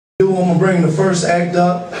I'm gonna bring the first act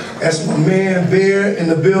up. That's my man Bear in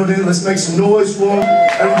the building. Let's make some noise for him.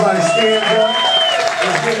 Everybody stand up.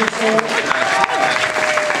 Let's give it to him.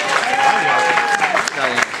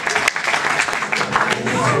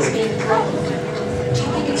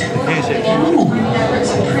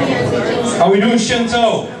 How we doing,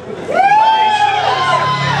 Shinto?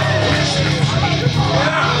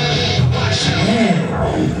 Man,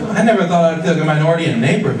 I never thought I'd feel like a minority in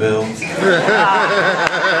Naperville. Shit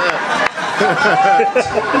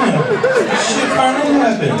finally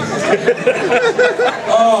happened.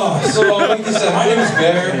 So like I said, my name is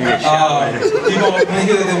Bear. People, when they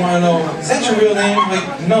hear that, they want to know, is that your real name?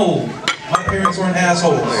 Like, no. My parents weren't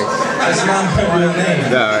assholes. That's not my real name.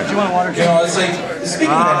 You know, it's like, speaking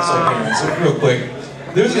of asshole parents, real quick,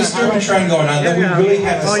 there's a disturbing trend going on that we really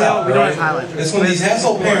have to stop, right? It's when these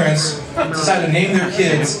asshole parents decide to name their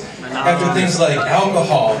kids after things like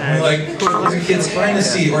alcohol, like their kids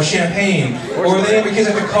Hennessy or champagne, or they name their kids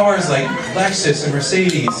after cars like Lexus and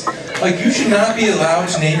Mercedes. Like, you should not be allowed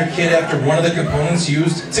to name your kid after one of the components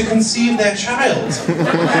used to conceive that child. You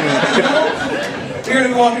know? You're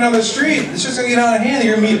gonna be walking down the street, it's just gonna get out of hand.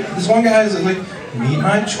 You're gonna meet this one guy who's like, meet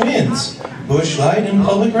my twins, Busch Light in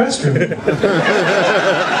public restroom.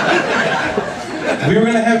 We were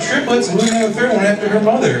gonna have triplets, and we were gonna have a third one after her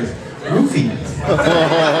mother, Roofie.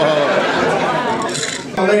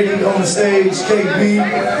 My lady on the stage, KB,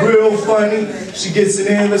 real funny. She gets it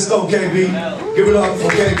in. Let's go, KB. Give it up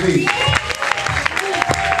for KB.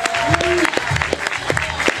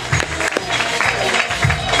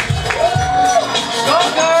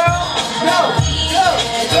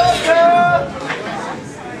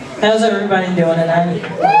 How's everybody doing tonight?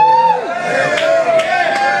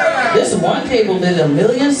 This one table did 1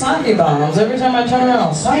 million sake bombs every time I turn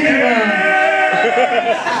around. Sake bomb.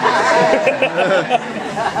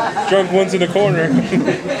 Drunk ones in the corner.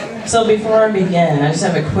 So before I begin, I just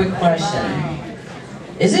have a quick question.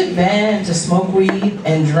 Is it bad to smoke weed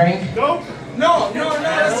and drink? No.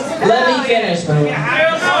 Let me finish, bro.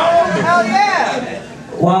 Hell yeah!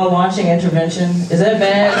 While watching Intervention, is that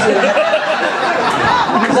bad too?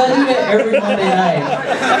 Because I do that every Monday night.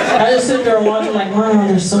 I just sit there and watch them like, wow,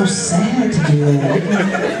 they're so sad to do that.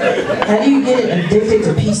 How do you get addicted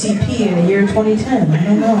to PCP in the year 2010? I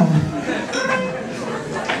don't know.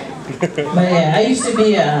 But yeah, I used to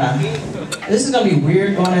be, this is going to be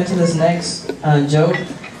weird going into this next joke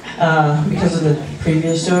because of the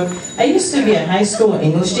previous joke. I used to be a high school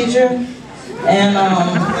English teacher, and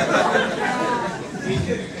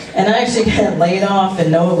I actually got laid off,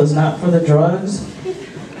 and no, it was not for the drugs.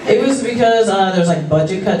 It was because there's like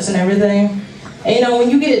budget cuts and everything. And you know, when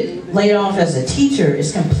you get laid off as a teacher,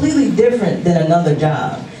 it's completely different than another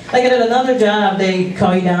job. Like at another job, they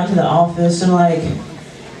call you down to the office and like,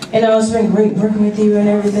 you know, it's been great working with you and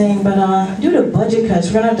everything, but due to budget cuts,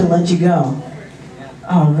 we're gonna have to let you go.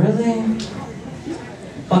 Oh, really?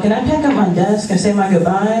 Well, can I pack up my desk and say my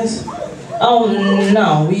goodbyes? Oh,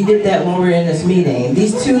 no, we did that when we were in this meeting.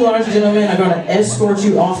 These two large gentlemen are gonna escort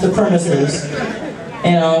you off the premises,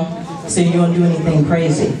 you know, so you don't do anything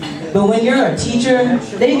crazy. But when you're a teacher,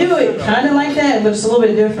 they do it kind of like that, but it's a little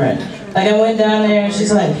bit different. Like I went down there and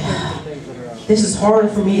she's like, this is harder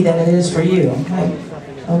for me than it is for you. I'm like,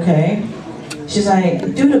 okay. She's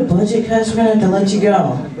like, due to budget cuts, we're gonna have to let you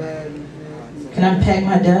go. Can I pack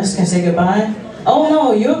my desk and say goodbye? Oh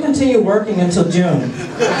no, you'll continue working until June.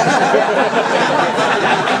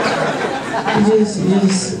 You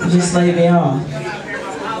just lay me off.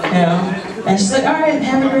 You know? And she's like, all right,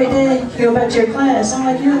 have a great day. Go back to your class. I'm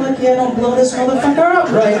like, you're lucky I don't blow this motherfucker up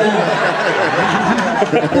right now.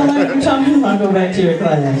 Don't let me tell me I'll go back to your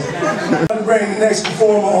class. I'm going to bring the next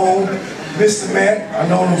performer home, Mr. Mack. I've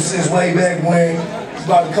known him since way back when. He's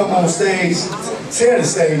about to come on stage, tear the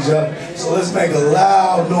stage up. So let's make a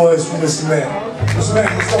loud noise for Mr. Mack. Mr. Mack,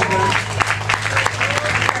 let's go, man.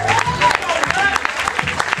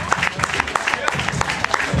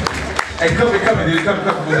 Hey, come here, dude. Come.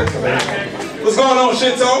 What's going on,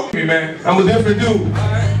 Shinto? Hey, man, I'm a different dude. You know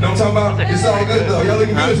what I'm talking about? It's all good, though. Y'all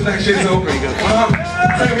looking good tonight, Shinto. Turn me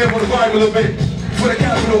up on the volume a little bit. For the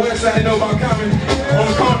cats from the west side, they know about coming. On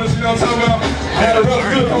the corners, you know what I'm talking about? I had a rough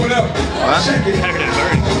good coming up. Check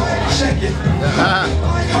it.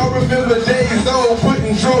 I remember days old,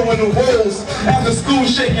 putting dro in the walls. After school,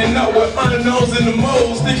 shaking up with unknowns in the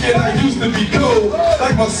moles. Thinking I used to be cold,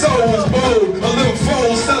 like my soul was bold. A little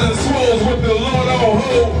fool selling swolls with the Lord on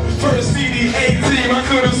hold. First CD 18, I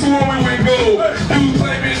could've sworn we went gold. Dudes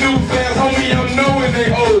claiming new fans, homie, I'm knowing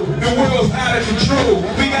they old. The world's out of control,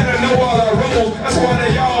 we gotta know all our roles. That's why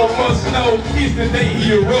they all must know he's the day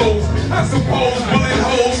he arose. I suppose bullet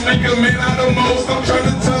holes make a man out of most. I'm trying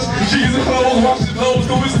to touch toes, wash his lows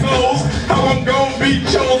through his clothes. How I'm gon' be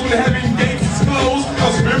chose when heaven gates is closed.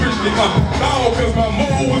 I'm spiritually down cause my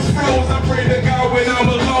mood was froze. I pray to God when I'm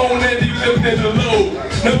alone and he lifted the load.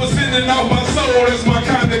 Never sending out my soul, that's my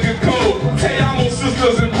kind of good code. Hey, I'm on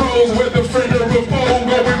sisters and bros with the friend of a foe.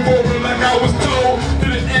 Going forward like I was told to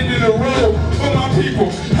the end of the road. For my people,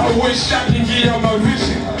 I wish I can give you my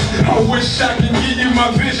vision. I wish I can give you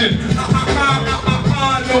my vision.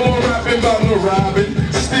 No more rapping about no robbing,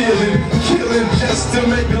 stealing, killing just to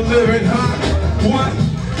make a living, huh? What?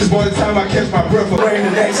 This by the time I catch my breath, I'll bring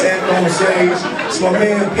the next act on the stage. It's my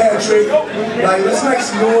man Patrick. Like, let's make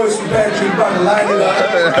some noise for Patrick. About to light it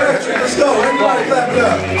up. Patrick, let's go. Everybody clap it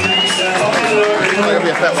up.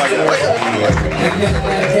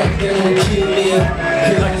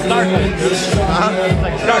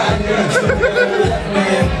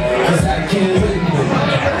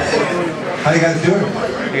 How you guys doing?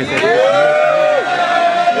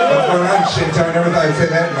 What's going on, Shinto? I never thought I'd say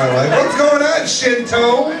that in my life. What's going on,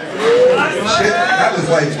 Shinto? Shit, that was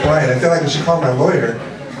light's bright. I feel like I should call my lawyer.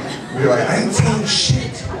 Be like, I ain't saying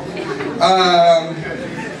shit.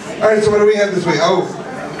 Alright, so what do we have this week? Oh,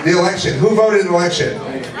 the election. Who voted in the election?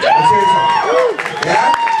 Let's hear some.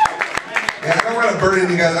 Yeah? Yeah, I don't want to burden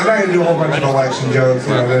you guys. I'm not going to do a whole bunch of election jokes.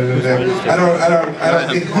 You know, I don't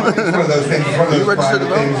think it's one of those things. It's one of those private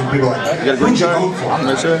things where people are like, who'd you vote for? I'm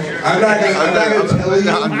not going to tell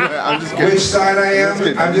you which side I am.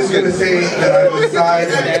 I'm just going to say that I'm the side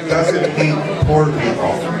that doesn't hate poor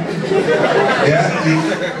people.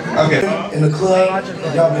 Yeah? Okay. In the club,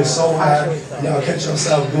 y'all been so hot, y'all catch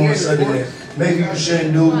yourself doing something that maybe you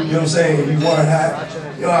shouldn't do, you know what I'm saying, you weren't hot.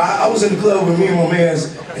 You know, I was in the club with me and my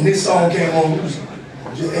mans, and this song came on, and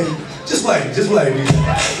just play it,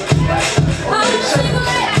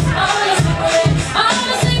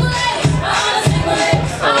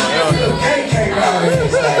 came out and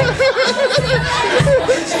it's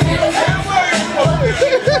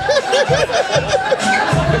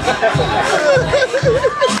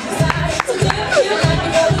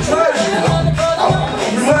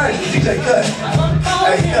remind you, DJ Cut.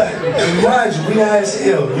 Hey, Cut. It reminds you, we high as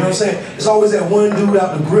hell. You know what I'm saying? It's always that one dude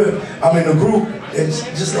out the group that's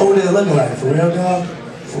just over there looking like, for real, dog?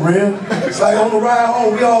 For real? It's like on the ride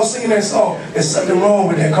home, we all sing that song. There's something wrong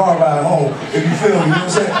with that car ride home, if you feel me, you know what I'm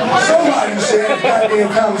saying? Somebody should have goddamn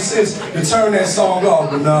common sense to turn that song off,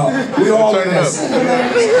 but no, we all in that.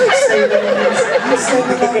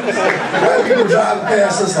 White people driving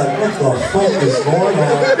past us like, what the fuck is going on?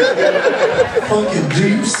 Fucking, do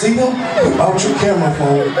you see them? Out your camera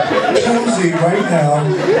phone. Come see right now.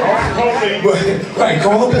 Right,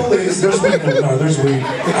 call the police. There's weed. No, there's weed.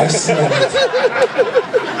 I smell it.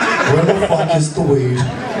 Where the fuck is the weed?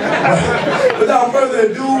 Without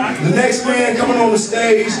further ado, the next man coming on the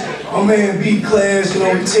stage, my man B Class, you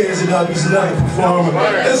know, he tears it up, he's another performer.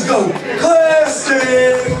 Let's go,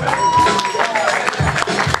 Classic!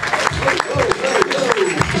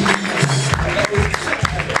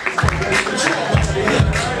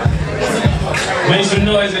 Make some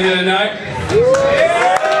noise in here tonight.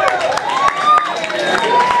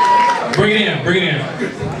 Bring it in, bring it in.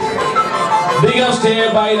 Big ups to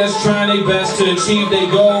everybody that's trying their best to achieve their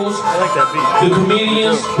goals. I like that beat. The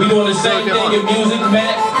comedians, we doing the same thing in music,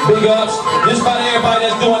 Mack. Big ups. Just about everybody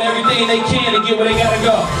that's doing everything they can to get where they gotta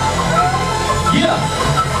go. Yeah.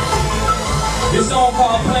 This song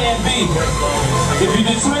called Plan B. If you're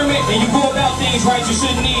determined and you go about things right, you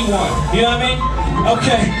shouldn't need one. You know what I mean?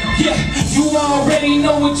 Okay, yeah, you already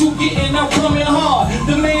know what you getting, I'm coming hard.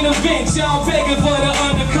 The main event, y'all begging for the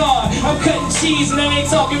undercard. I'm cutting cheese and I ain't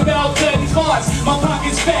talking about cutting parts. My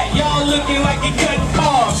pocket's fat, y'all looking like you're cutting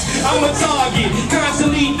carbs. I'm a target,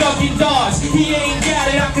 constantly ducking darts. He ain't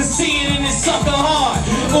got it, I can see it in his sucker heart.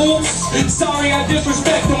 Oops, sorry I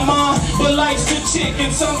disrespect him, ma, but life's a chick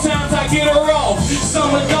and sometimes I get her off.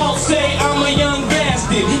 Some adults say I'm a young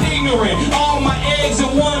bastard, ignorant, all my eggs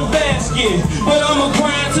in one basket. But I'ma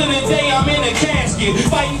grind to the day I'm in a casket,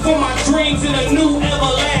 fighting for my dreams in a new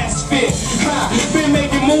everlast fit. Been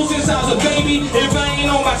making moves since I was a baby. If I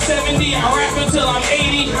ain't on my 70, I rap until I'm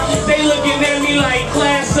 80. They looking at me like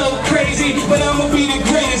Class so crazy, but I'ma be the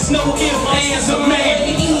greatest, no